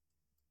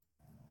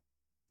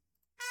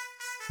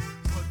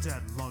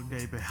that long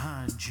day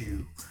behind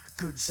you.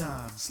 Good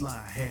times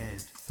lie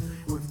ahead.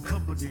 With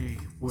company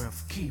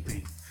worth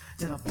keeping,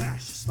 that'll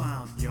bash a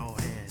smile on your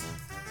head.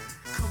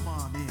 Come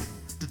on in,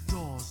 the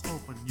door's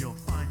open, you'll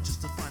find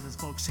just the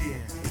finest folks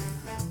here.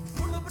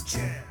 Pull up a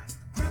chair,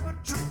 grab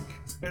a drink,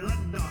 and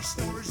lend our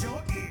stories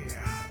your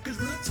ear. Cause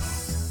we'll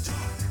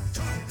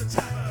talk at the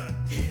tavern.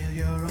 Here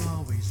you're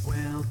always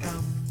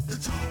welcome. The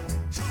talk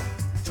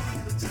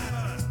at the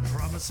tavern.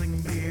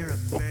 Promising beer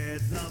and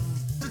bedlam.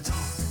 The talk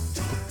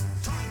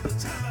at the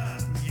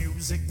tavern.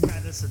 Music,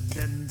 medicine,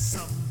 then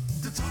some.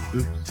 The talk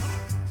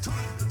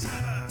at the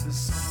tavern. The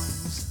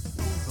song's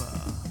over.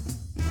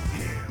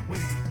 Here we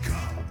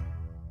come.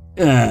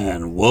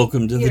 And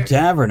welcome to the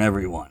tavern,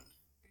 everyone.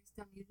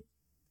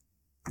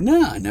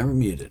 No, I never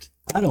muted.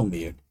 I don't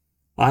mute.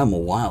 I'm a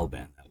wild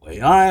man that way.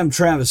 I am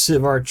Travis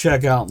Sivar.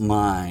 Check out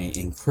my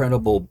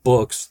incredible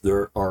books.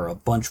 There are a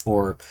bunch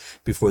more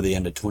before the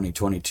end of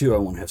 2022. I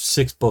want to have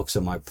 6 books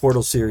in my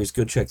Portal series.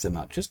 Go check them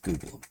out. Just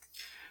Google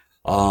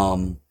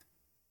them.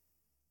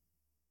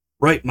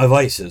 Right, my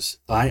vices.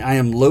 I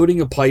am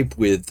loading a pipe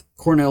with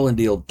Cornell and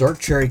Diehl Dark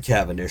Cherry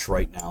Cavendish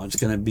right now. It's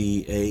going to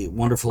be a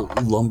wonderful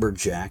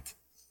lumberjack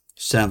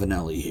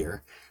Savinelli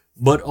here.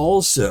 But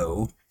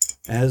also,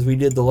 as we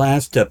did the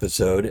last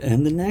episode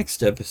and the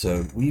next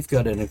episode, we've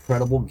got an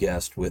incredible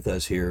guest with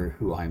us here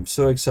who I'm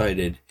so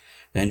excited,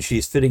 and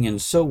she's fitting in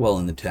so well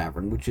in the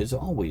tavern, which is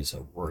always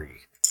a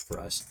worry for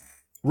us.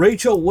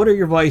 Rachel, what are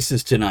your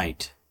vices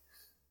tonight?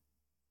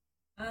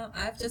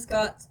 I've just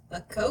got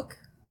a Coke,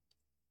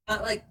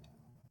 not like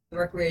the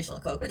recreational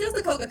Coke, but just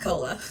a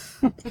Coca-Cola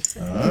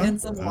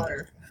and some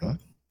water.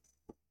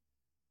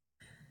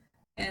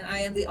 And I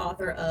am the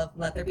author of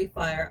Let There Be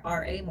Fire,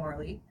 R.A.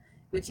 Morley,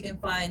 which you can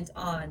find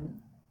on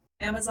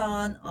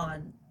Amazon,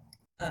 on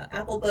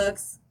Apple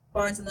Books,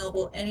 Barnes &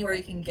 Noble, anywhere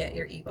you can get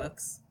your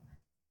ebooks.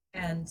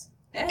 And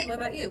Ed, what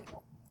about you?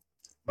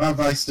 My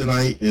vice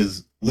tonight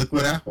is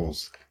liquid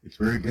apples. It's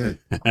very good.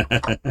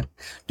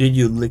 Did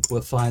you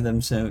liquefy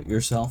them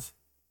yourself?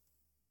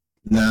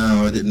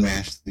 No, I didn't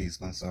mash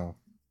these myself.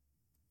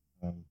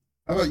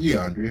 How about you,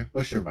 Andrea?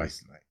 What's your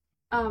vice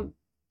tonight?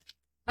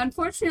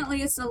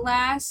 Unfortunately, it's the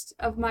last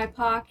of my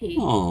Pocky.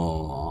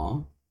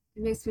 Aww.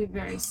 It makes me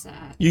very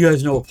sad. You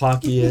guys know what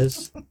Pocky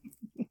is?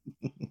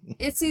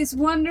 It's these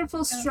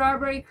wonderful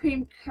strawberry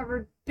cream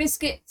covered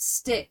biscuit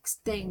sticks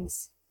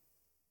things.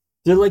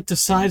 They're like the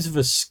size of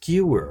a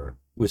skewer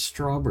with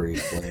strawberry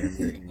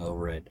flavoring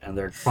over it, and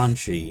they're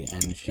crunchy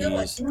and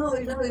cheese.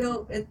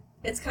 No.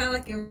 It's kind of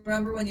like you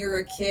remember when you were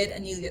a kid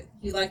and you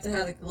like to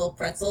have like little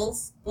pretzel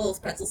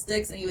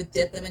sticks, and you would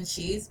dip them in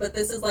cheese. But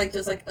this is like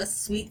just like a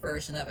sweet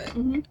version of it.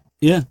 Mm-hmm.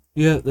 Yeah,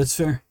 that's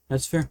fair.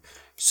 That's fair.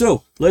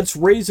 So let's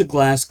raise a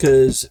glass,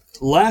 because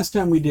last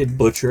time we did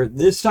butcher,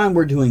 this time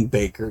we're doing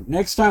baker,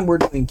 next time we're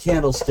doing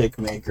candlestick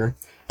maker.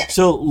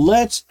 So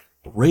let's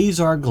raise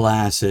our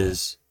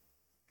glasses.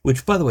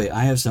 Which, by the way,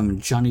 I have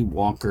some Johnny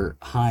Walker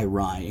High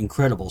Rye,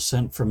 incredible,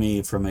 sent for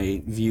me from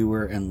a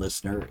viewer and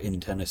listener in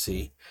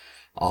Tennessee.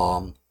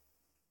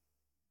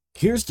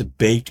 Here's the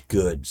baked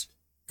goods.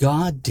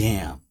 God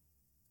damn,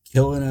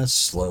 killing us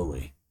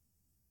slowly.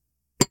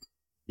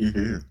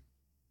 Mm-hmm.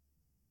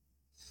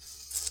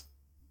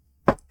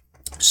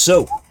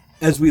 So,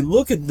 as we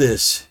look at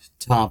this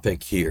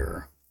topic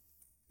here,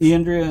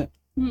 Andrea,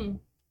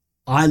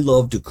 I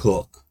love to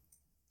cook.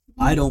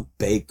 I don't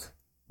bake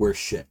worth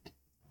shit.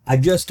 I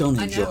just don't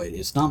enjoy it.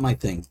 It's not my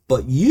thing.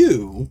 But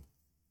you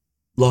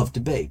love to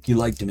bake. You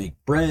like to make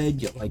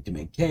bread. You like to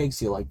make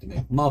cakes. You like to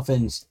make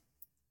muffins.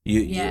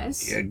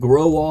 You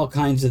grow all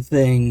kinds of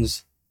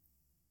things.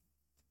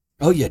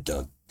 Oh, yeah,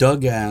 Doug.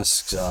 Doug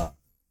asks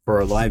for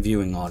a live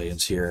viewing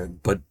audience here,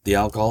 but the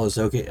alcohol is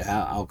okay?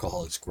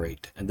 Alcohol is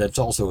great. And that's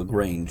also a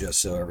grain, just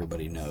so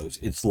everybody knows.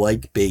 It's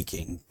like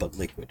baking, but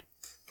liquid.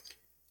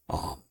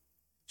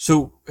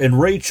 So, and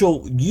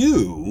Rachel,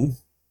 you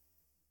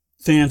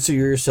fancy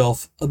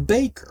yourself a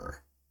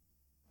baker.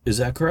 Is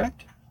that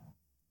correct?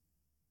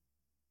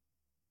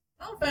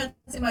 I don't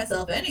fancy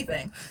myself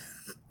anything.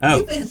 Oh.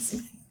 You fancy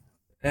me.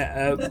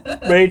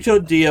 Rachel,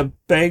 do you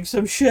bake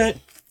some shit?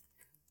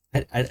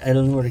 I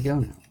don't know where to go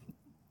now.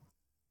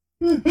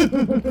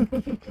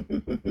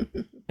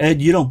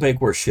 Ed, you don't bake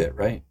worth shit,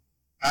 right?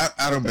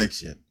 I don't bake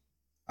shit.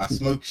 I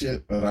smoke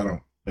shit, but I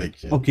don't bake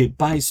shit. Okay,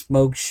 by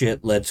smoke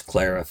shit, let's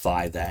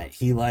clarify that.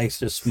 He likes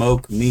to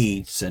smoke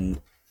meats and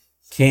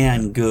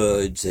canned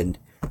goods, and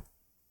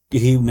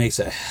he makes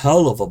a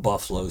hell of a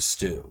buffalo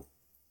stew.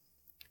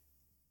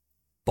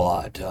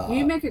 But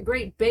you make a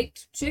great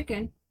baked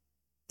chicken.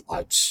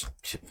 Are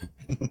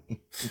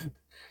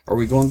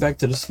we going back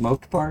to the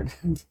smoked part?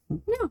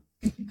 No.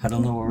 I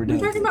don't know what we're doing.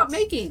 We're talking about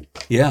making.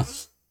 Yeah.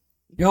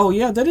 Oh,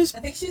 yeah, that is. I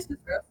think she's just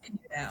roasting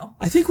you now.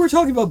 I think we're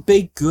talking about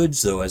baked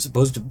goods, though, as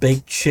opposed to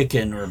baked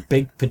chicken or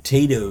baked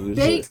potatoes.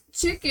 Baked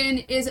chicken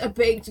is a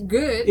baked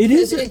good. It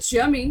is. It's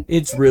yummy.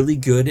 It's really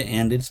good,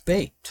 and it's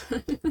baked.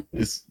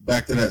 It's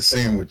back to that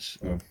sandwich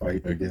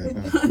fight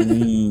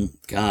again.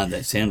 God,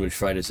 that sandwich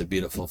fight is a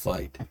beautiful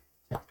fight.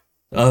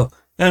 Oh,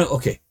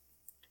 okay.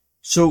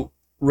 So,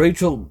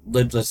 Rachel,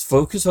 let's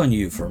focus on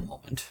you for a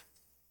moment.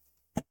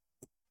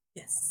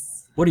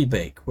 Yes. What do you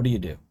bake? What do you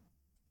do?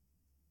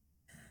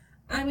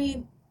 I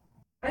mean,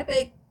 I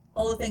bake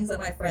all the things that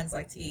my friends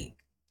like to eat,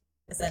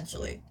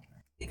 essentially.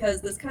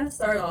 Because this kind of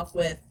started off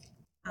with,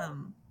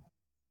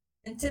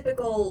 in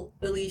typical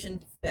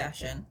Belizean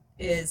fashion,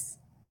 is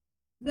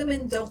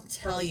women don't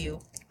tell you,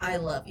 I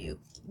love you.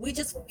 We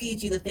just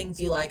feed you the things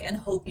you like and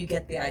hope you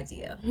get the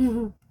idea.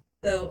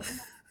 So,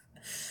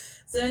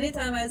 so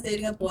anytime I was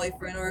dating a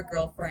boyfriend or a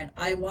girlfriend,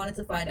 I wanted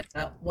to find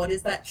out what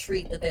is that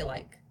treat that they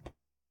like.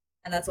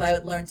 And that's why I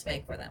would learn to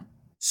make for them.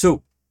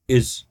 So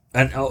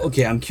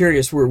okay, I'm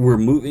curious. We're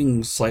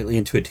moving slightly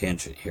into a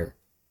tangent here.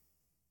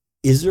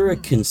 Is there a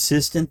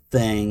consistent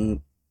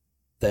thing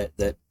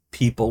that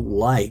people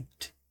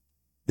liked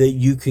that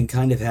you can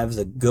kind of have as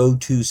a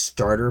go-to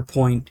starter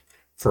point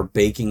for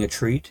baking a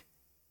treat?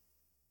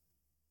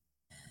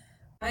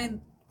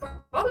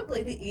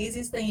 Probably the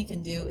easiest thing you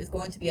can do is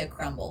going to be a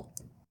crumble.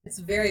 It's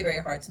very, very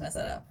hard to mess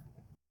that up.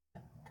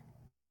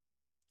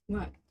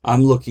 What?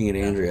 I'm looking at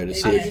Andrea to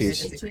see if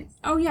she's...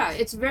 Oh yeah,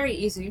 it's very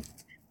easy.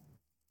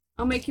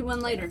 I'll make you one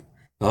later.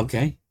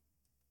 Okay.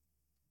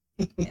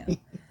 Yeah.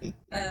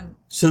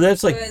 So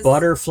that's like Because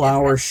butter,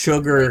 flour, it's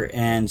sugar, like-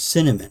 and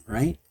cinnamon,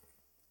 right?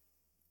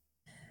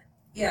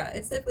 Yeah,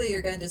 it's typically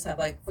you're gonna just have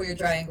like for your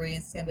dry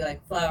ingredients, it's gonna be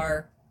like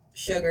flour,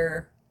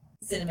 sugar,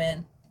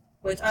 cinnamon,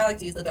 which I like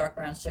to use the dark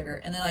brown sugar,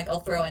 and then like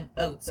I'll throw in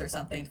oats or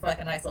something for like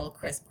a nice little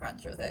crisp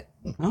crunch with it.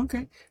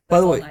 Okay.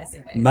 By the all way,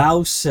 nicely made.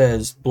 Mouse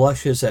says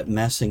blushes at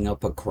messing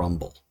up a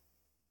crumble.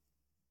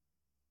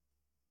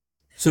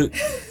 So,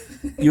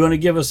 you want to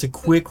give us a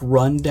quick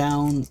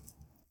rundown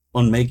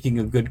on making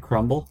a good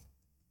crumble?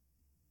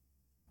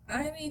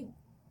 I mean,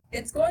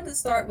 it's going to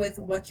start with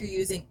what you're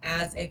using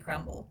as a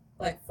crumble,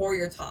 like for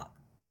your top.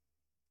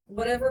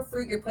 Whatever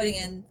fruit you're putting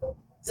in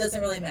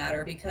doesn't really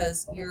matter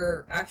because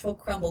your actual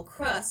crumble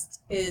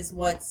crust is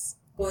what's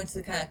going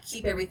to kind of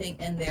keep everything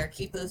in there,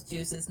 keep those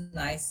juices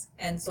nice,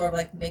 and sort of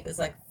like make this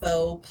like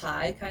faux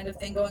pie kind of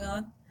thing going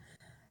on.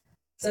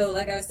 So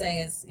like I was saying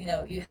is,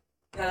 you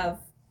have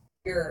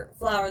your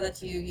flour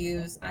that you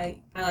use. I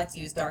like to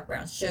use dark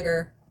brown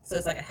sugar, so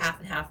it's like a half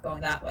and half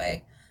going that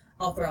way.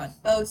 I'll throw in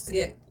oats to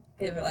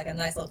give it like a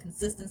nice little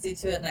consistency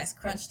to it, nice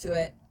crunch to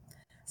it,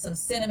 some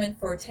cinnamon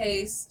for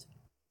taste,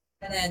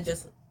 and then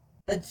just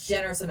a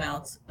generous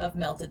amount of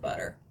melted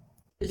butter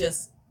to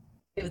just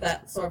give it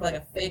that sort of like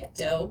a fake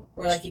dough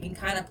where like you can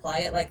kind of ply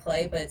it like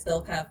clay, but it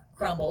still kind of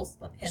crumbles,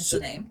 hence the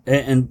name.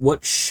 And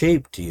what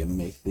shape do you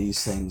make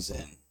these things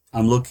in?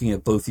 I'm looking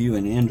at both you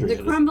and Andrea.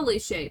 The crumbly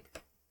shape.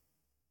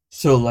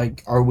 So,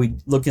 like, are we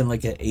looking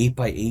like an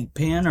 8x8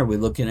 pan? Are we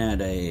looking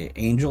at a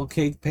angel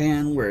cake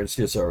pan where it's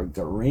just a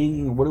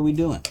ring? What are we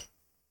doing?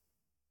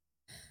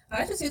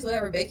 I just use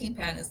whatever baking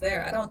pan is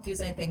there. I don't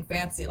use anything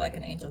fancy like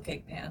an angel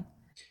cake pan.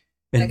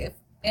 And- Like if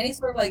any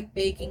sort of like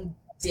baking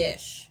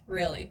dish,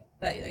 really,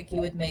 that like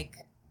you would make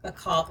a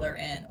cobbler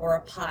in or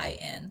a pie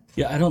in.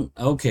 Yeah, I know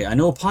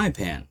a pie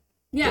pan.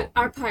 Yeah,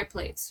 our pie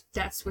plates.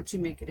 That's what you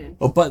make it in.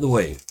 Oh, by the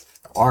way,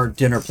 our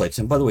dinner plates.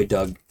 And by the way,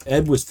 Doug,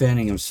 Ed was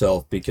fanning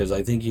himself because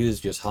I think he was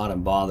just hot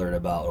and bothered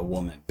about a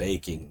woman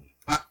baking.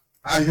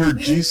 I heard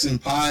juice and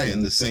pie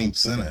in the same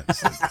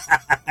sentence.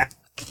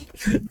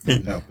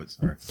 No, but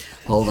sorry.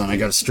 Hold on, I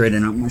gotta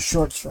straighten up my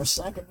shorts for a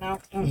second now.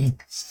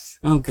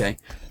 Okay.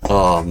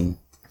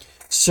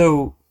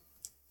 So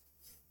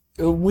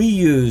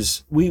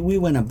we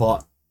went and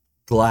bought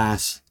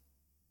glass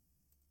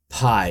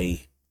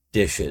pie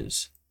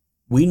dishes.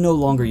 We no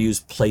longer use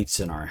plates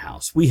in our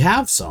house. We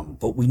have some,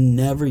 but we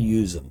never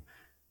use them.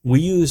 We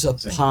use a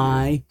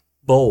pie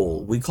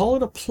bowl. We call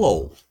it a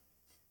plole.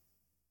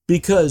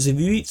 Because if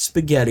you eat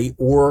spaghetti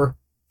or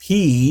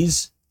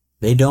peas,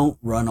 they don't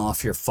run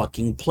off your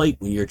fucking plate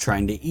when you're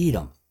trying to eat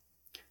them.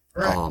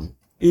 Right.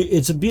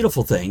 It's a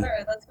beautiful thing.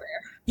 Alright, that's rare.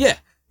 Yeah.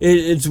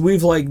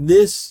 We've like,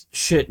 this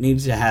shit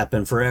needs to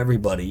happen for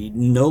everybody. You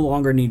no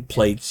longer need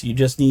plates. You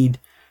just need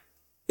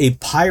a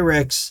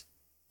Pyrex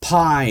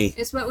pie.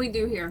 It's what we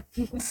do here.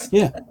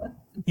 Yeah.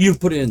 You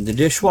put it in the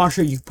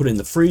dishwasher, you can put it in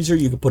the freezer,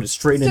 you can put it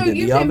straight So into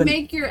you the can oven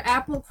make your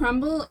apple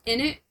crumble in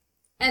it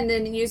and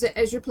then use it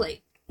as your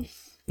plate.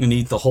 and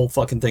eat the whole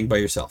fucking thing by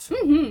yourself.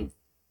 Mm-hmm.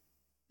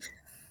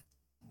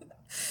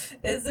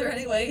 Is there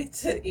any way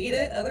to eat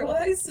it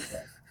otherwise?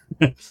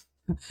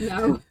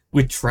 No.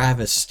 With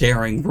Travis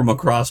staring from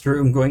across the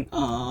room going,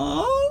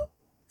 "Aww."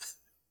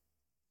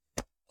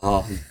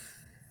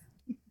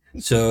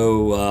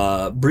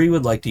 So Bree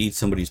would like to eat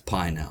somebody's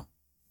pie now.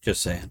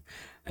 Just saying.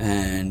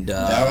 And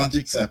Challenge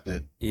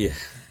accepted. yeah.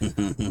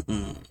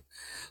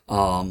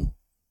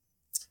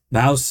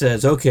 Mouse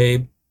says,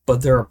 okay,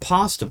 but there are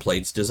pasta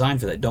plates designed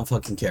for that. Don't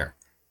fucking care.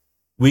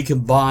 We can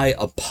buy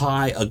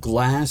a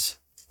glass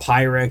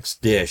Pyrex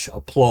dish,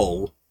 a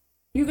plole,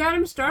 You got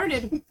him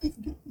started.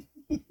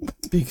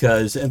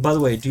 because, and by the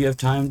way, do you have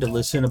time to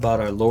listen about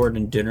our Lord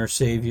and Dinner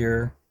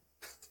Savior,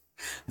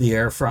 the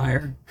air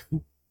fryer?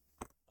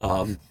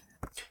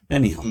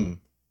 Anyhow.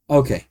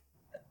 Okay.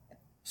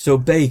 So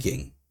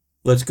baking.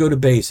 Let's go to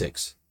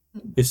basics.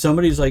 If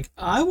somebody's like,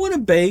 I want to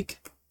bake,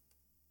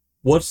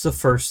 what's the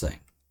first thing?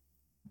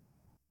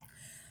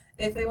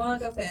 If they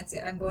want to go fancy,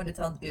 I'm going to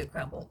tell them to do a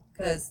crumble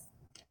because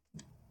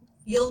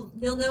you'll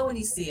know when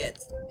you see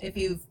it if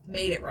you've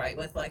made it right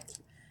with like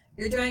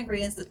your dry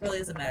ingredients. It really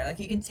doesn't matter. Like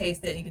you can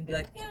taste it, and you can be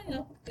like,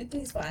 yeah, it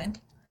tastes fine.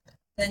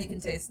 Then you can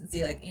taste and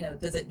see like,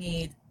 does it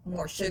need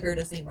more sugar?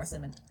 Does it need more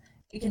cinnamon?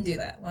 You can do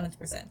that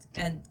 100%,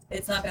 and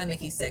it's not going to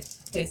make you sick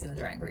tasting the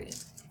dry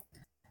ingredients.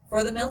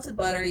 For the melted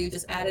butter, you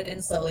just add it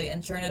in slowly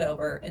and churn it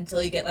over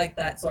until you get like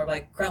that sort of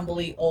like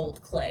crumbly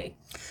old clay.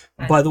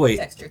 By the way,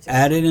 texture to it.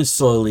 add it in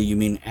slowly, you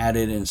mean add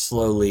it in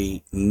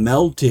slowly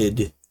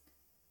melted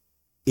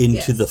into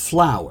Yes. the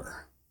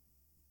flour.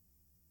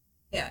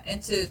 Yeah,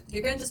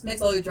 you're gonna just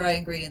mix all your dry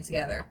ingredients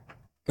together.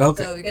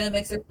 Okay. So you're gonna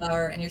mix your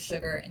flour and your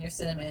sugar and your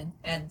cinnamon,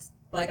 and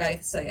like I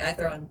say, I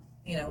throw in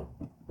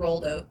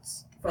rolled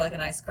oats for like a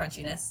nice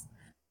crunchiness.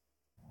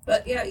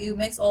 But yeah, you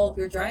mix all of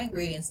your dry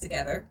ingredients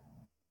together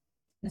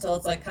until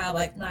it's like kind of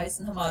like nice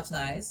and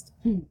homogenized,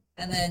 and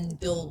then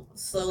you'll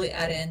slowly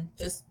add in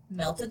just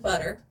melted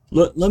butter.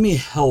 Let me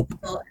help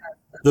until it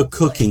has the whole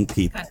cooking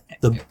clay people. kind of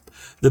texture.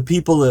 The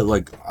people that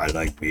like, I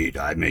like meat,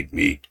 I make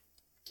meat.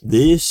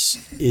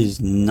 This is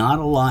not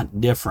a lot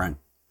different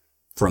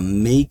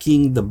from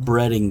making the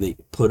breading that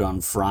you put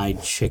on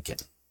fried chicken.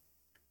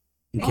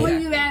 Or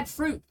Okay. you add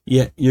fruit.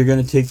 Yeah, you're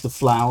going to take the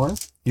flour,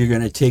 you're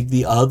going to take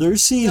the other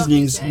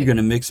seasonings, say. you're going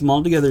to mix them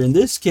all together. In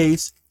this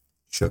case,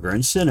 sugar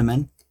and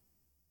cinnamon,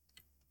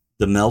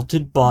 the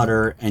melted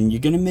butter, and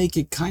you're going to make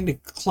it kind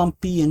of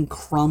clumpy and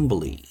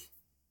crumbly.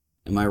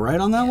 Am I right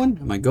on that one?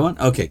 Am I going?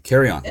 Okay,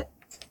 carry on. Yep.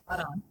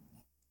 Hold on.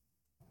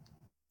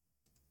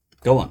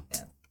 Go on.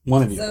 Yeah.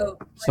 One of you. So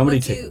like, Somebody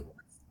once take. you-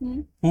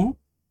 Hmm?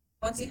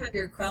 Once you have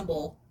your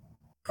crumble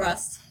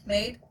crust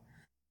made,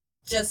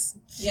 just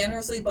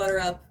generously butter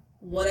up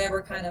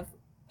whatever kind of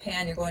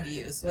pan you're going to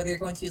use. Whether you're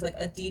going to use like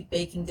a deep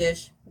baking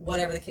dish,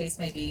 whatever the case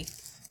may be,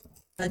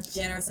 a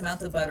generous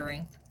amount of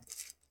buttering.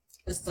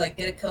 Just like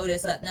get it coated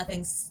so that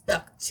nothing's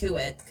stuck to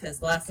it. Because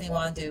the last thing you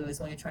want to do is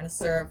when you're trying to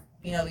serve,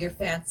 your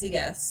fancy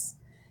guests,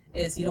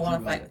 is you don't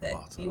want to fight with it.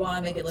 You want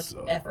to make it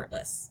look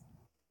effortless.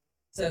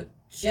 So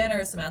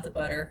generous amount of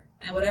butter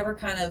and whatever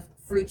kind of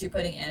fruit you're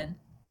putting in,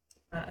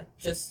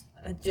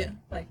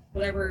 like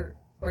whatever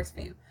works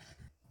for you.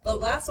 The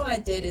last one I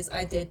did is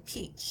I did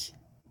peach,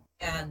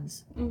 and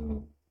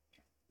Mhm.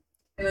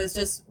 it was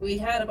just we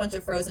had a bunch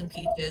of frozen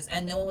peaches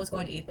and no one was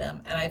going to eat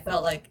them, and I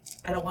felt like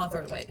I don't want to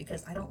throw it away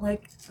because I don't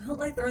like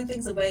throwing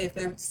things away if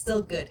they're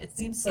still good. It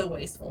seems so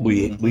wasteful.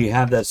 We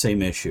have that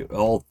same issue.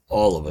 All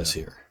of us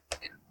here.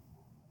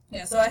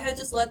 Yeah, so I had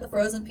just let the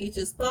frozen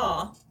peaches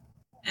thaw,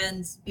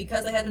 and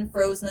because they had been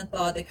frozen and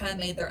thawed, they kind of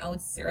made their own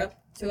syrup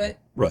to it,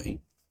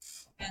 Right.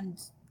 and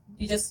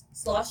you just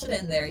slosh it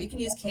in there. You can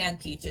use canned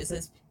peaches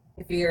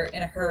if you're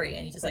in a hurry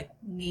and you just like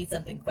need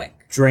something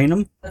quick. Drain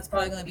them. That's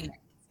probably going to be.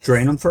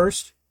 Drain them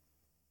first.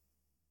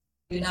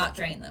 Do not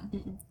drain them.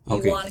 You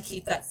Okay. want to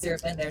keep that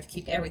syrup in there to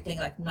keep everything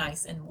like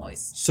nice and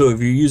moist. So if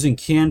you're using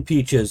canned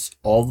peaches,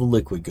 all the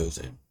liquid goes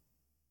in.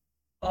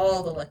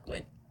 All the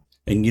liquid.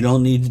 And you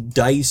don't need to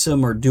dice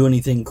them or do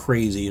anything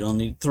crazy. You don't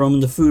need to throw them in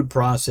the food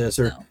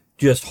processor. No.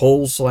 Just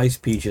whole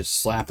sliced peaches,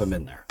 slap them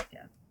in there.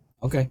 Yeah.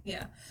 Okay.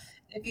 Yeah.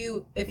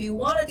 If you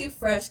want to do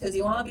fresh because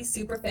you want to be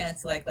super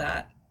fancy like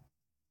that,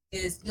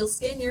 is you'll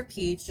skin your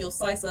peach, you'll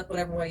slice it up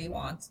whatever way you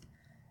want.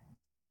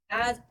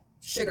 Add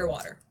sugar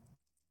water.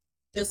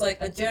 Just like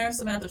a generous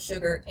amount of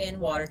sugar in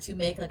water to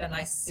make like a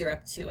nice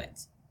syrup to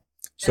it.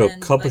 So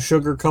And, cup like, of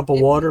sugar, cup of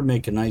if- water,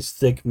 make a nice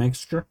thick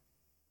mixture.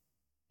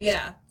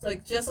 Yeah. So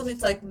like just something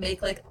to like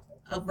make like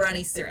a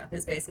runny syrup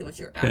is basically what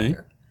you're Okay.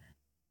 after.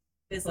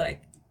 It's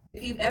like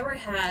if you've ever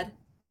had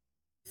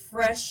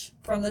fresh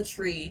from the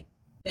tree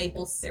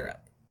maple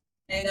syrup.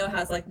 And it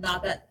has like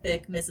not that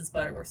thick Mrs.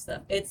 Butterworth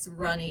stuff. It's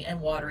runny and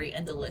watery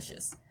and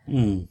delicious.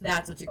 Mm.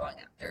 That's what you're going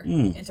after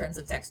Mm. in terms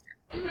of texture.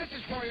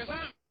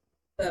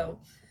 So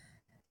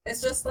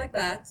it's just like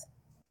that.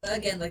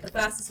 Again, like the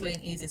fastest way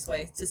and easiest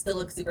way to still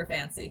look super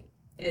fancy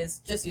is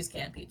just use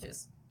canned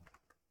peaches.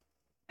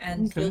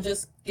 And Okay. you'll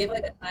just give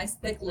like a nice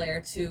thick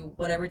layer to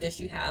whatever dish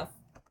you have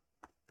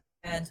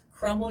and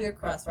crumble your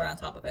crust right on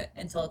top of it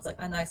until it's like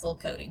a nice little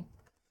coating.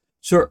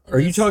 So are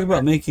you Yes. talking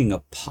about making a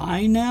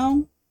pie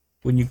now?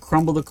 When you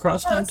crumble the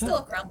crust Oh, on it's still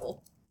top? a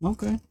crumble.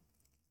 Okay.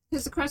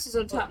 Because the crust is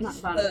on top, not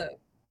the bottom. The,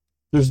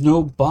 There's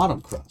no bottom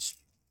crust.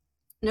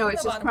 No,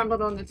 it's the just bottom.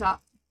 crumbled on the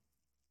top.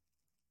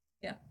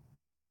 Yeah.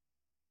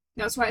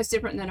 That's why it's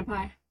different than a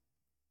pie.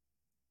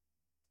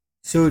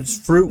 So it's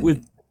fruit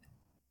with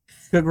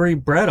sugary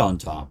bread on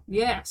top.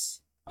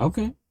 Yes.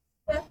 Okay.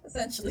 yeah,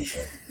 essentially.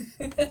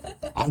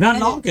 I'm not And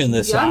knocking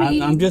it's this. I'm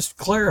yummy. just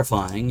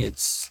clarifying.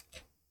 It's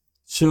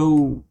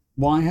so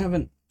why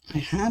haven't I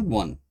had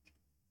one?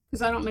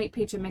 Because I don't make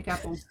peach and make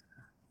apple.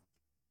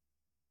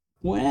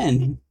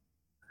 When?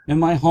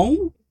 Am I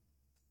home?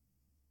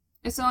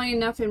 It's only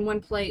enough in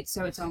one plate,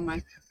 so it's on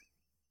mine.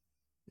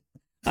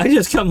 I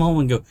just come home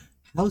and go,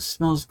 house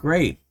smells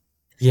great.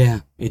 Yeah,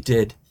 it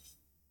did.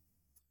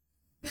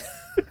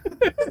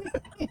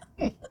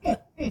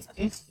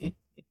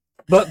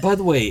 But by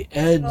the way,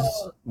 Ed's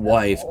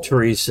wife,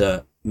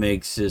 Teresa,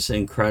 makes this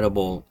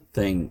incredible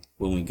thing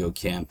when we go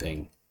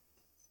camping.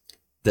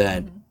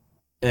 That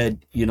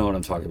Ed, you know what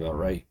I'm talking about,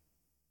 right?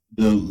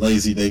 The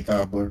lazy day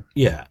cobbler.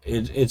 Yeah,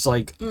 it's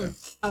like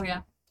Oh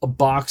yeah. a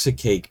box of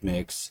cake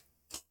mix,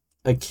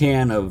 a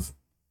can of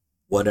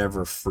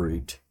whatever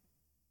fruit,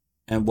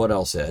 and what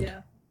else, Ed?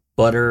 Yeah.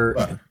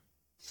 Butter,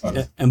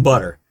 Butter. and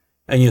butter.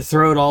 And you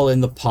throw it all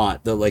in the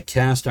pot, the like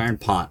cast iron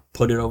pot,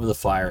 put it over the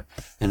fire,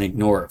 and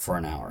ignore it for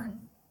an hour.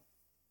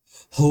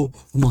 Oh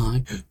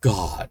my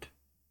God.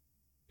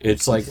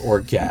 It's like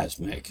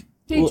orgasmic.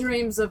 He Well,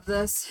 dreams of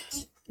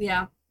this.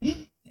 Yeah.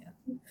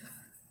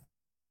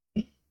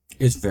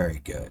 it's very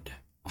good.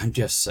 I'm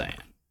just saying.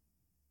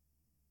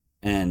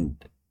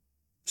 And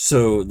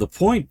so the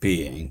point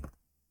being,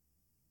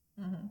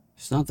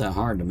 it's not that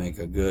hard to make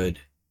a good,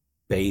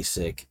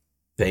 basic,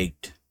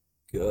 baked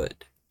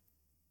good.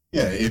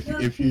 Yeah, if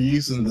you're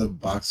using the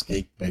box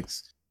cake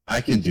mix,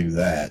 I can do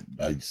that.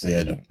 I say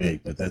I don't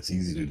bake, but that's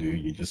easy to do.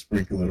 You just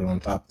sprinkle it on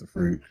top of the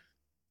fruit,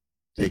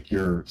 take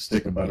your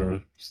stick of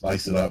butter,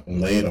 slice it up, and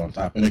lay it on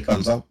top, and it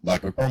comes out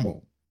like a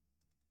crumble.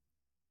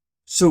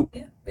 So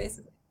Yeah,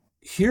 basically.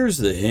 here's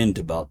the hint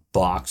about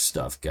box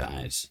stuff,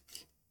 guys.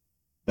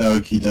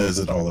 Doug, he does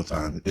it all the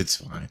time. It's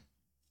fine.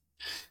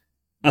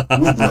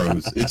 We're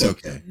bros. It's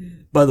okay.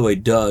 By the way,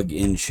 Doug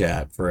in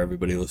chat for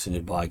everybody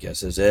listening to the podcast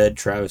says, Ed,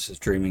 Travis is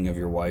dreaming of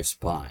your wife's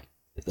pie.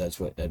 That's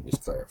what Ed was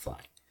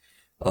clarifying.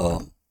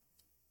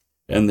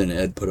 And then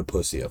Ed put a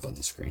pussy up on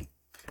the screen.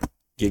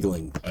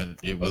 Giggling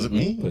It wasn't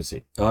me.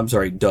 pussy. Oh, I'm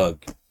sorry,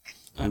 Doug.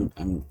 I'm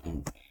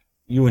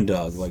you and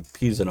Doug, like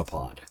peas in a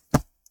pod.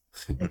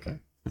 Okay.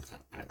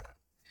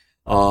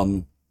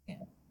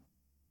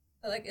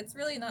 Like, it's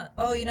really not.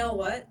 Oh, you know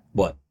what?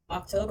 What?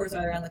 October's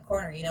right around the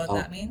corner. You know what Oh.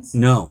 that means?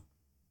 No.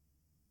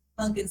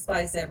 Pumpkin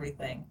spice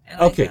everything.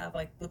 And Okay. I have,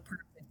 like, the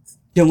perfect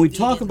Can we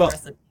talk vegan about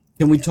recipe.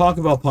 Can we talk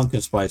about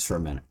pumpkin spice for a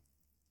minute?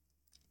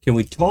 Can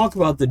we talk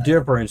about the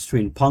difference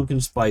between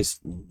pumpkin spice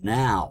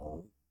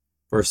now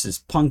versus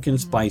pumpkin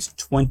spice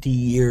 20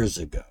 years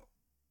ago?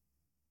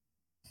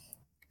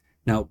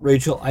 Now,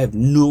 Rachel, I have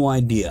no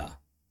idea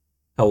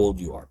how old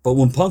you are, but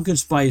when pumpkin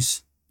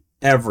spice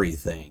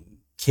everything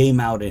came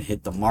out and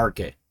hit the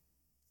market,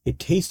 it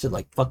tasted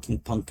like fucking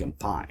pumpkin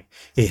pie.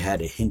 It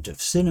had a hint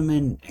of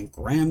cinnamon and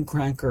graham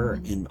cracker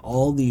and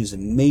all these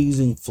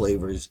amazing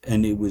flavors,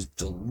 and it was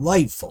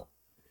delightful.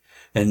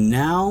 And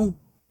now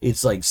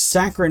it's like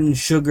saccharin and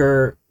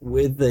sugar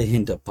with a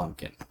hint of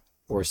pumpkin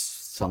or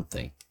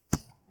something.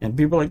 And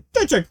people are like,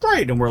 that's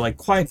great. And we're like,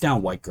 quiet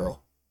down, white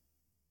girl.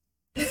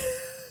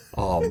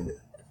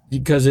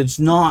 Because it's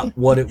not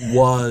what it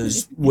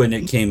was when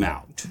it came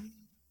out.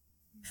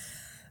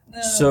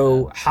 No,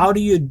 So how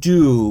do you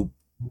do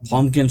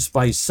pumpkin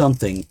spice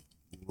something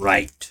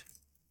right?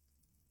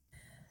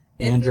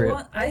 if you Andrea.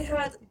 want, I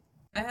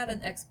had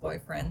an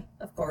ex-boyfriend,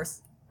 of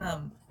course,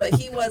 but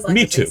he was like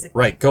Me the too. basic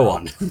Right, white go girl.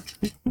 on.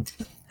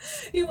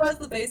 He was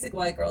the basic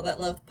white girl that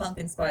loved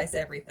pumpkin spice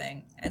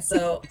everything, and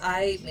so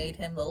I made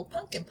him little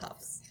pumpkin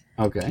puffs.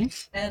 Okay.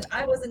 And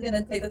I wasn't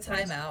gonna take the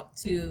time out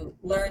to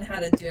learn how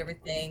to do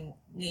everything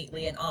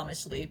neatly and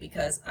Amishly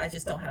because I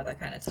just don't have that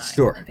kind of time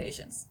Sure. and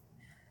patience.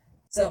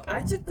 So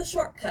I took the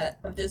shortcut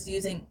of just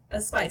using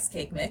a spice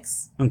cake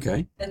mix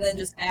Okay. and then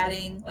just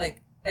adding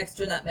like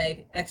extra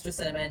nutmeg, extra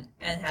cinnamon,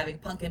 and having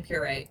pumpkin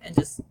puree and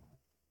just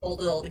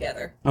fold it all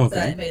together. So that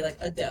Okay. it made like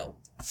a dough.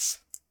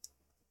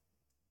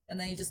 And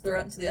then you just throw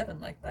it into the oven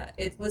like that.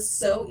 It was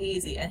so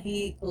easy and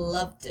he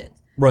loved it.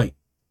 Right. Like,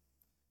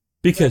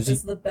 Because this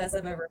is the best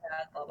I've ever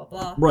had, blah blah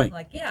blah. Right. I'm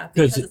like, yeah, 'Cause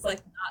because it- it's like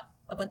not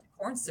a bunch of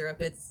corn syrup.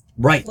 It's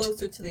right.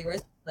 closer to the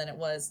original than it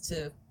was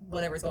to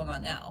whatever's going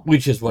on now.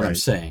 Which is what I'm Right.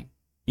 saying.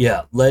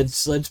 Yeah,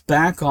 let's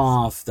back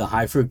off the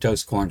high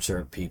fructose corn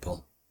syrup,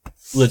 people.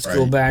 Let's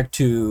go Right. back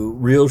to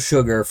real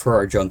sugar for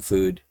our junk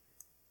food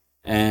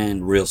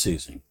and real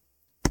seasoning.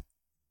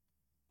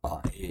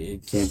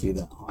 It can't be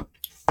that hard.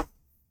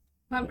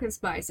 Pumpkin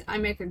spice. I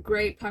make a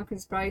great pumpkin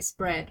spice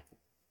bread.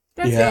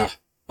 That's Yeah. it.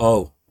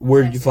 Oh,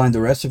 where did you That's find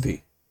the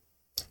recipe?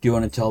 Do you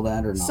want to tell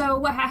that or not? So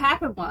what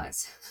happened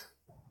was,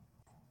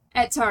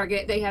 at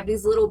Target they have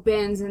these little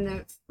bins in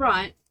the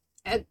front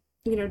at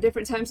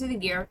different times of the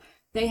year.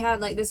 They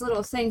had like this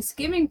little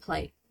Thanksgiving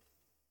plate,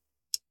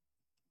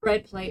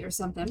 bread plate or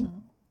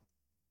something,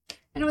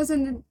 and it was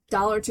in the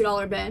 $1,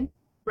 $2 bin.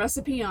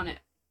 Recipe on it.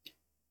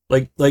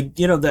 like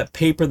that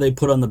paper they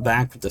put on the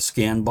back with the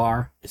scan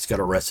bar. It's got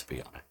a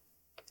recipe on it.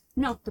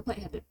 No, the plate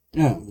had it.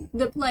 Yeah.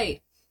 The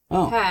plate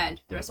Oh. had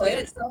the recipe. Plate on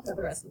it. itself has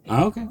the recipe.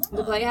 Okay.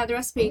 The plate had the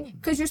recipe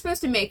because you're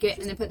supposed to make it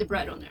and then put the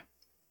bread on there.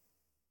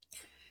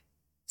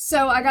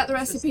 So I got the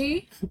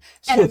recipe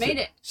and I made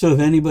it. So if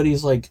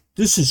anybody's like,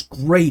 "This is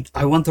great.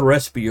 I want the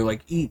recipe," you're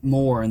like, "Eat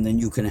more, and then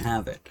you can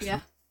have it."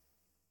 Yeah.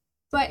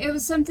 But it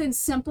was something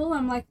simple.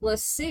 I'm like,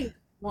 let's see.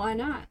 Why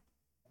not?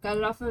 Got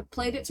it off a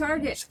plate at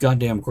Target. It's a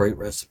goddamn great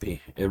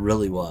recipe. It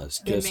really was.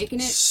 Been Just making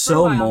it for a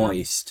so while now.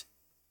 moist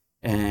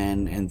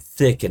and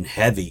thick and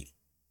heavy.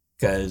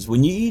 Because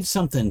when you eat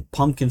something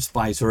pumpkin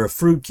spice or a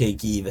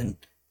fruitcake even,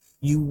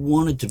 you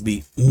want it to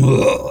be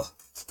ugh.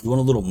 You want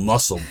a little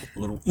muscle, a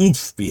little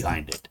oomph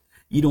behind it.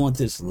 You don't want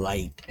this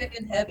light. Thick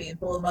and heavy and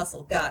full of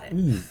muscle. Got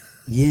it.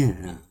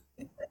 Yeah.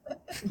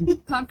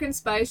 Pumpkin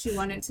spice, you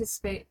want it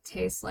to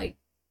taste like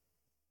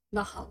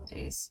the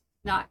holidays,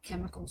 not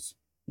chemicals.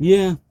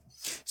 Yeah.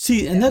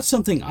 See, and that's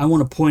something I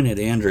want to point at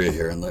Andrea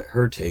here and let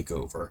her take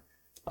over.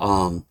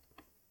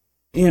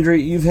 Andrea,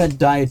 you've had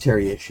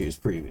dietary issues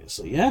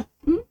previously, yeah?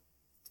 Mhm.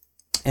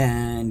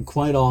 And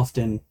quite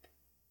often,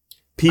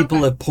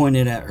 people have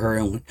pointed at her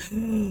and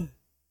went,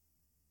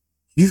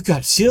 you've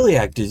got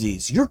celiac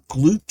disease. You're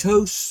gluten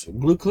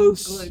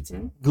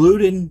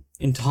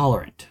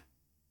intolerant.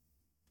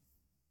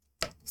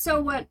 So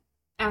what,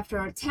 after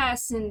our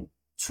tests and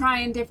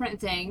trying different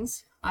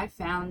things, I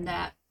found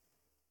that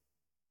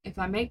if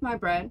I make my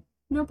bread,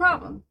 no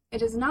problem.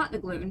 It is not the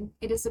gluten.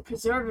 It is the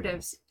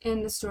preservatives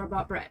in the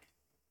store-bought bread.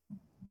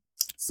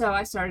 So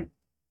I started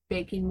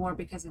baking more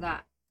because of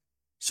that.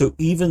 So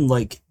even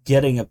like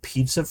getting a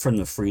pizza from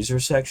the freezer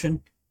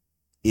section,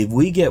 if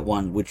we get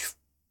one, which,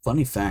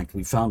 funny fact,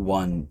 we found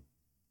one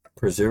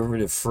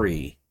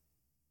preservative-free,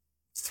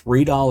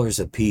 $3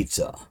 a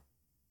pizza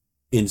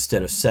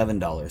instead of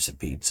 $7 a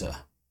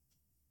pizza.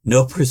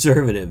 No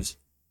preservatives.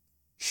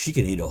 She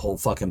can eat a whole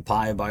fucking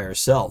pie by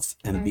herself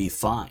and be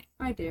fine.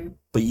 I do.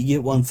 But you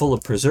get one full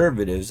of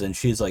preservatives and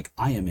she's like,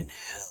 I am in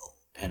hell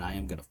and I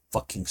am going to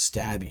fucking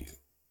stab you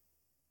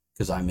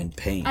because I'm in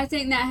pain. I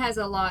think that has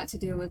a lot to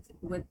do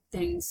with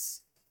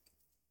things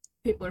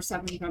people are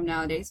suffering from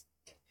nowadays.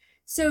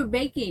 So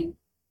baking.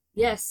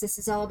 Yes, this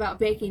is all about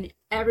baking.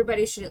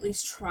 Everybody should at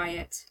least try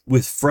it.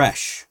 With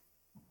fresh.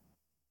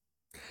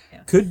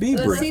 Yeah. Could be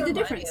So bread. See the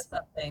reminds me difference. of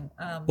something,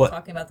 What?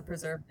 talking about the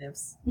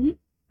preservatives. Mhm.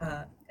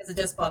 Because it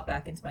just popped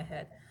back into my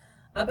head.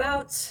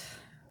 About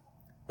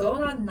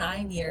going on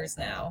 9 years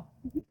now,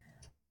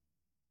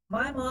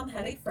 my mom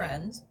had a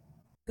friend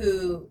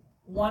who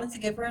wanted to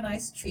give her a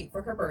nice treat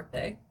for her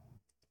birthday.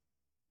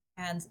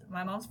 And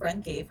my mom's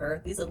friend gave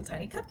her these little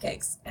tiny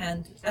cupcakes.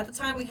 And at the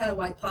time, we had a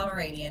white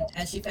Pomeranian,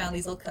 and she found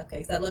these little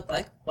cupcakes that looked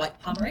like white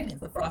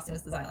Pomeranians. The frosting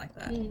was designed like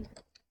that. Mm.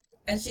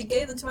 And she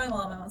gave them to my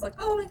mom, and I was like,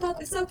 oh my god,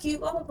 they're so cute,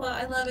 blah, blah, blah,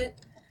 I love it.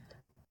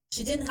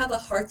 She didn't have the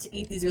heart to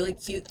eat these really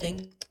cute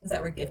things that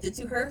were gifted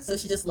to her, so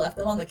she just left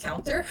them on the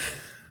counter.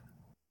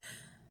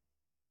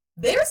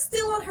 They're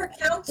still on her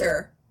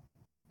counter,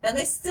 and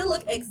they still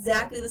look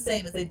exactly the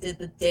same as they did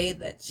the day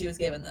that she was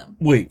given them.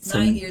 Wait,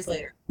 9 years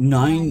later.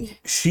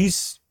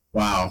 she's...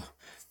 Wow.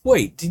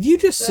 Wait, did you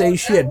just So say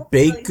she that will had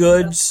baked tell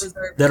you goods about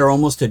preservatives. that are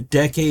almost a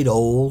decade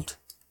old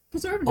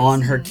Preservatives.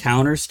 on her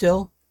counter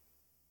still?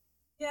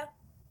 Yeah.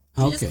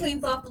 She just Okay.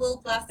 cleans off the little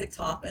plastic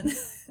top, and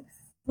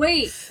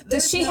Wait, does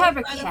there's she no have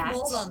a kind of cat?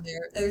 mold on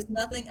there. There's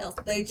nothing else.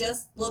 They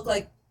just look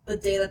like the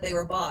day that they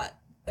were bought.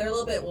 They're a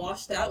little bit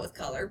washed out with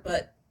color,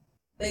 but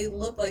they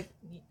look like,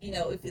 you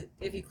know,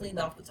 if you cleaned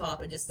off the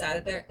top and just sat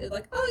it there, it's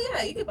like, oh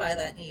yeah, you could buy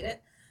that and eat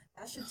it.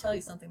 That should tell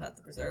you something about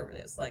the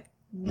preservatives. Like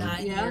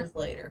 9 Yeah. years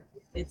later,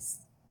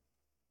 it's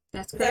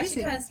That's actually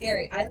crazy. kind of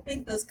scary. I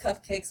think those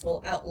cupcakes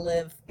will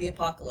outlive the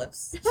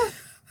apocalypse.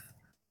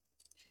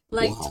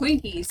 Like Wow.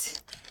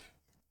 Twinkies.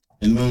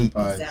 And moon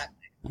pies. Exactly.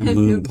 And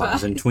moon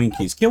pies and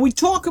Twinkies. Can we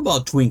talk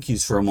about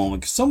Twinkies for a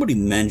moment? Because somebody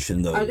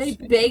mentioned those Are they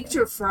baked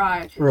or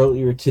fried?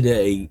 earlier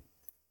today.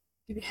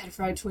 Have you had a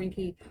fried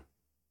Twinkie?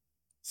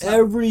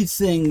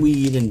 Everything we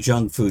eat in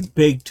junk food,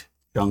 baked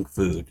junk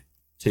food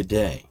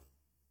today,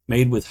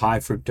 made with high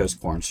fructose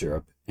corn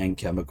syrup and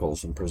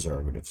chemicals and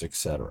preservatives,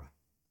 etc.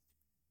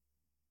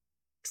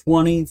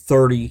 20,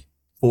 30,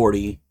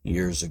 40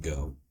 years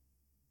ago,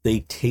 they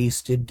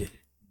tasted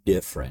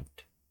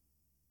different.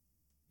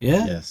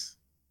 Yeah? Yes.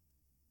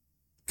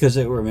 Because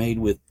they were made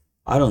with,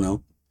 I don't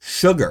know,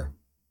 sugar.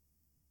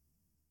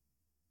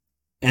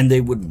 And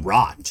they would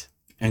rot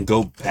and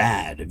go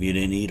bad if you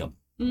didn't eat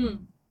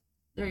them.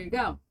 There you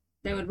go.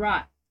 They would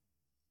rot.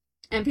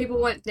 And people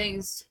want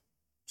things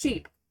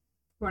cheap.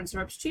 Corn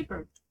syrup's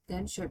cheaper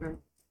than sugar.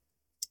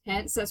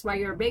 Hence, that's why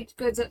your baked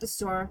goods at the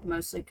store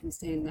mostly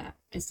contain that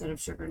instead of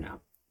sugar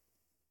now.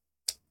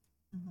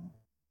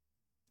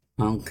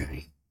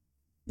 Okay.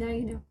 Now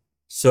you know.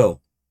 So,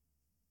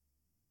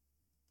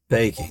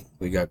 baking.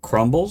 We got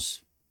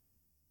crumbles.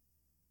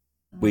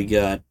 We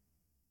got...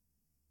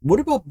 What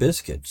about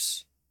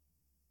biscuits?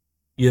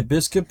 You a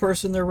biscuit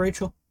person there,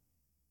 Rachel?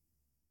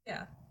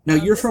 Yeah. Now,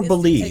 you're from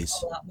Biscuits do take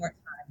Belize. A lot more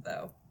time,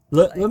 though.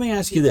 Let me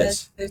ask you Because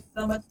this. There's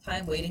so much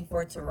time waiting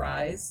for it to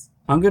rise.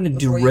 I'm going to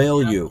before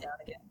derail pound it you down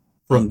again.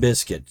 from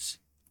biscuits.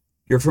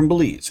 You're from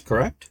Belize,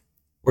 correct?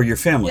 Or your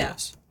family Yeah.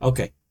 is?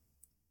 Okay.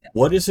 Yeah.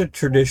 What is a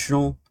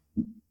traditional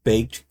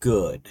baked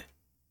good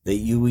that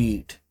you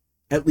eat,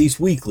 at least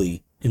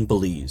weekly, in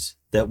Belize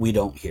that we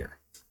don't hear?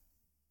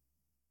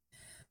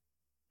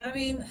 I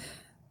mean,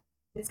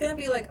 it's gonna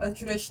be like a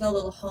traditional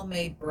little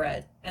homemade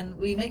bread, and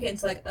we make it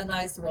into like a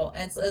nice roll,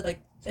 and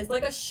it's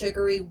like a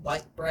sugary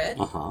white bread.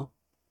 Uh-huh.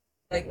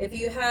 Like if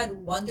you had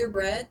Wonder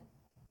Bread,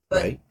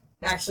 but Right.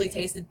 actually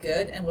tasted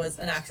good and was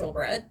an actual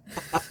bread.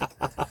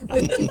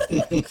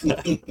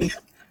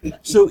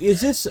 So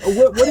is this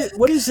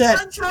what is that?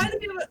 I'm trying to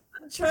do it.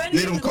 I'm trying to.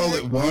 They give don't call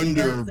it American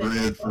Wonder flavor.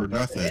 Bread for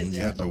nothing.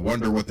 You have to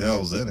wonder what the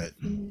hell's in it.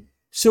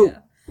 So Yeah.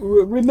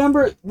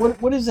 remember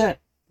what is that?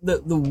 The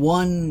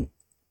one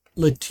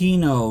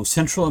Latino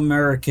Central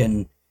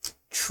American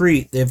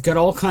treat. They've got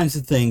all kinds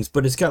of things,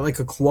 but it's got like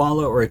a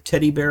koala or a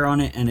teddy bear on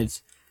it, and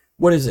it's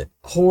what is it?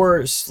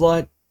 Whore,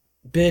 slut,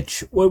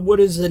 bitch. What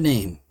is the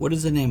name? What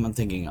is the name I'm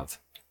thinking of?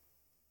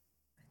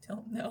 I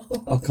don't know.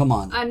 Oh, come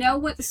on. I know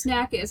what the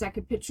snack is. I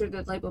could picture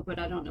the label, but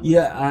I don't know.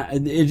 Yeah,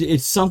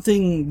 it's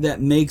something that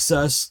makes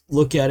us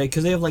look at it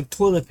because they have like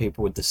toilet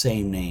paper with the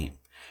same name.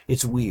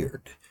 It's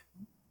weird.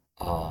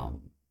 Oh,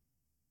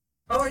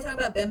 we're talking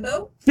about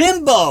Bimbo?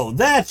 Bimbo,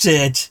 that's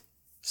it.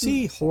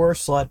 See, whore,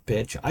 slut,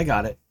 bitch. I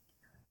got it.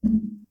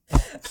 I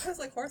was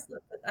like horse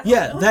lip. But I don't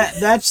Yeah, know.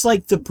 that's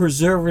like the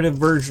preservative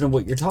version of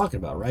what you're talking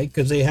about, right?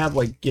 Because they have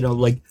like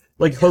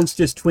like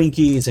Hostess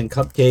Twinkies and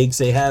cupcakes.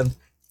 They have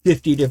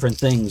 50 different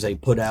things they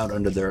put out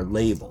under their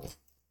label.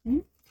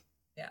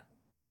 Yeah.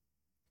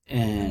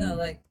 And No,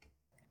 like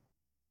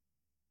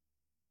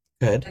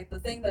good. the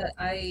thing that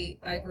I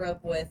grew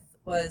up with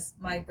was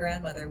my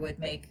grandmother would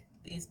make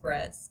these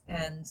breads,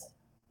 and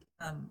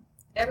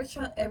every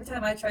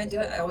time I try and do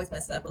it, I always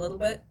mess it up a little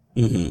bit,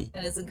 Mm-hmm. and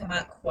it doesn't come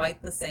out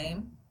quite the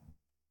same.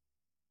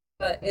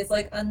 But it's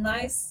like a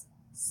nice,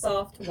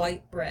 soft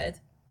white bread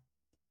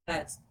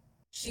that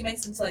she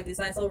makes into like these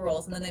nice little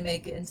rolls, and then they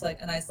make it into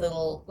like a nice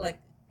little like.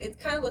 It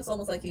kind of looks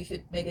almost like you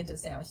should make it into a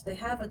sandwich. They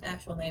have an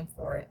actual name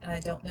for it, and I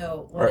don't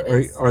know what it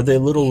is. Are they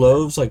little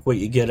loaves like what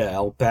you get at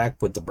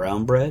Outback with the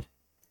brown bread?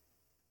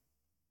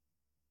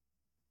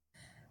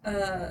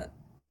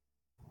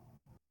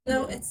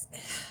 No,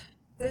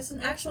 there's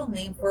an actual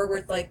name for it where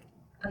it's like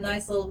a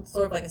nice little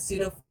sort of like a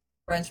pseudo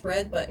French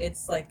bread, but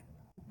it's like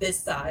this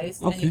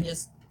size, and you Okay. can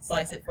just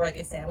slice it for like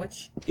a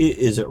sandwich.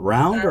 Is it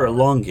round or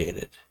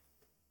elongated?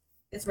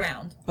 It's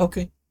round.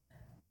 Okay.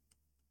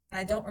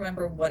 I don't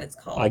remember what it's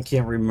called. I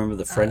can't remember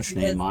the French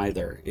because- name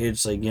either.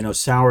 It's like,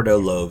 sourdough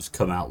loaves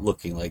come out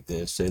looking like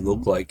this. They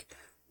look like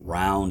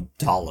round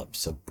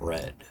dollops of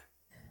bread.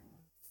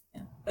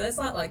 Yeah. But it's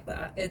not like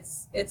that.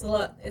 It's a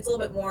little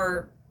bit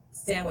more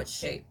sandwich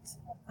shaped.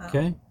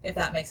 Okay. If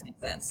that makes any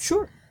sense.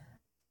 Sure.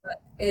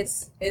 But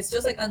it's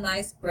just like a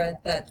nice bread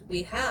that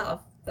we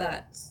have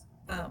that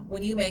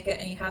when you make it,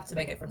 and you have to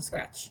make it from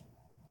scratch.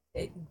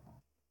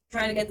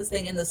 Trying to get this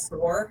thing in the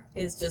store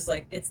is just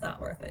like, it's not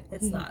worth it.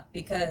 It's not,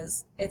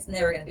 because it's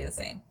never going to be the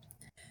same.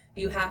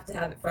 You have to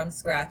have it from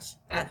scratch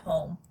at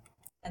home,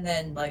 and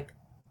then like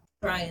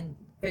try and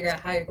figure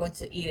out how you're going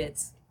to eat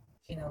it.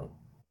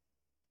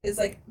 It's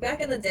like back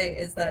in the day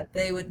is that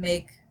they would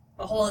make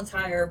a whole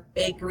entire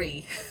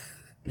bakery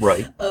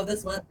Right. of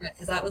this one bread,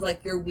 because that was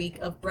like your week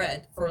of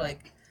bread for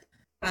like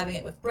having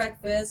it with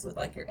breakfast with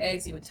like your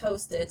eggs. You would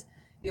toast it,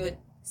 you would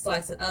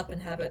slice it up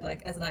and have it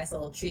like as a nice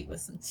little treat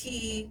with some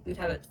tea. You'd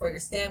have it for your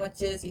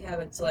sandwiches, you have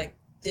it to like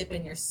dip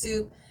in your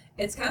soup.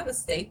 It's kind of a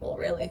staple,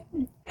 really,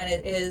 and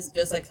it is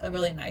just like a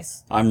really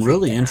nice I'm treat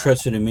really to have.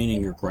 interested in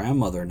meeting your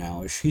grandmother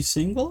now. Is she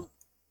single?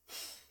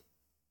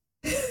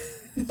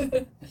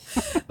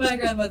 My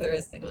grandmother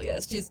is single,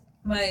 yes.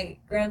 My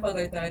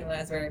grandfather died when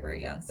I was very,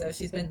 very young, so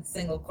she's been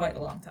single quite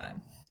a long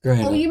time.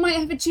 Great. Oh, you might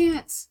have a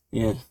chance.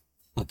 Yeah,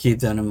 I'll keep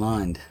that in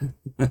mind.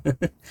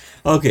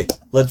 Okay,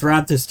 let's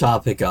wrap this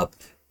topic up.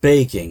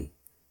 Baking.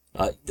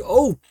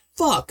 Oh,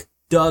 fuck!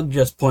 Doug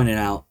just pointed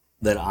out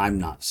that I'm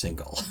not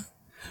single.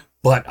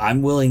 But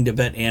I'm willing to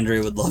bet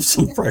Andrea would love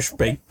some fresh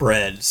baked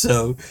bread.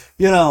 So,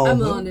 I'm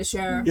willing to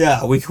share.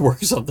 yeah, we can work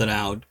something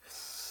out.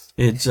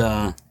 It's,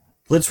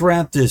 let's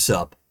wrap this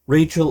up.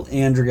 Rachel,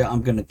 Andrea,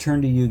 I'm going to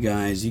turn to you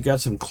guys. You got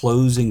some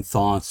closing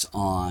thoughts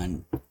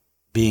on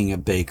being a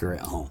baker at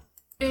home.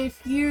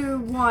 If you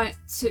want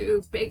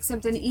to bake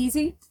something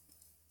easy,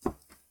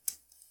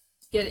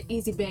 get an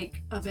easy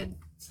bake oven.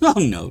 Oh,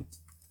 no.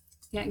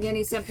 Can't get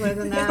any simpler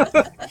than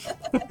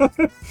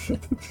that.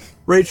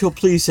 Rachel,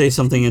 please say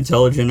something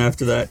intelligent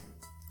after that.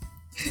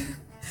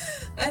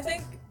 I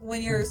think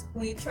when you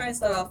try and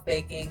start off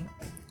baking,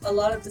 a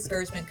lot of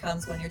discouragement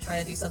comes when you're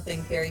trying to do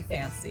something very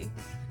fancy.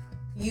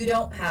 You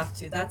don't have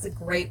to. That's a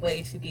great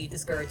way to be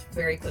discouraged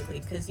very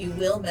quickly, because you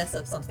will mess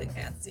up something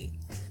fancy.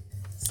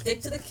 Stick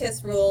to the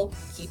KISS rule,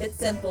 keep it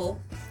simple,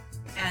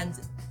 and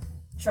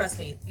trust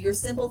me, your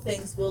simple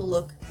things will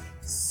look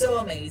so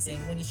amazing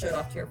when you show it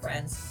off to your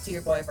friends, to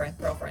your boyfriend,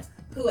 girlfriend,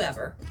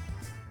 whoever.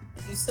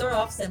 You start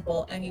off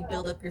simple and you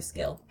build up your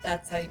skill.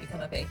 That's how you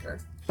become a baker.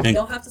 You And-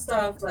 don't have to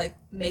start off like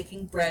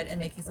making bread and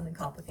making something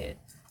complicated.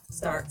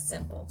 Start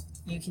simple.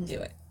 You can do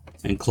it.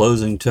 In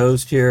closing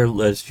toast here,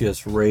 let's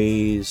just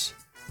raise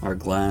our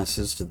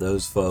glasses to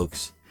those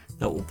folks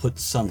that will put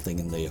something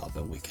in the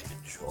oven we can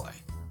enjoy.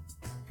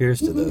 Here's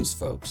to those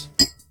folks.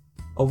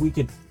 Oh, you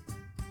got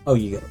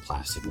a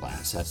plastic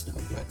glass. That's no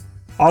good.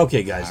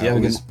 Okay, guys. I Yeah,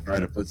 always try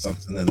to put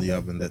something in the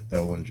oven that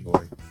they'll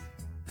enjoy.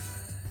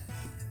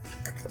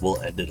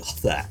 we'll edit all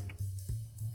that.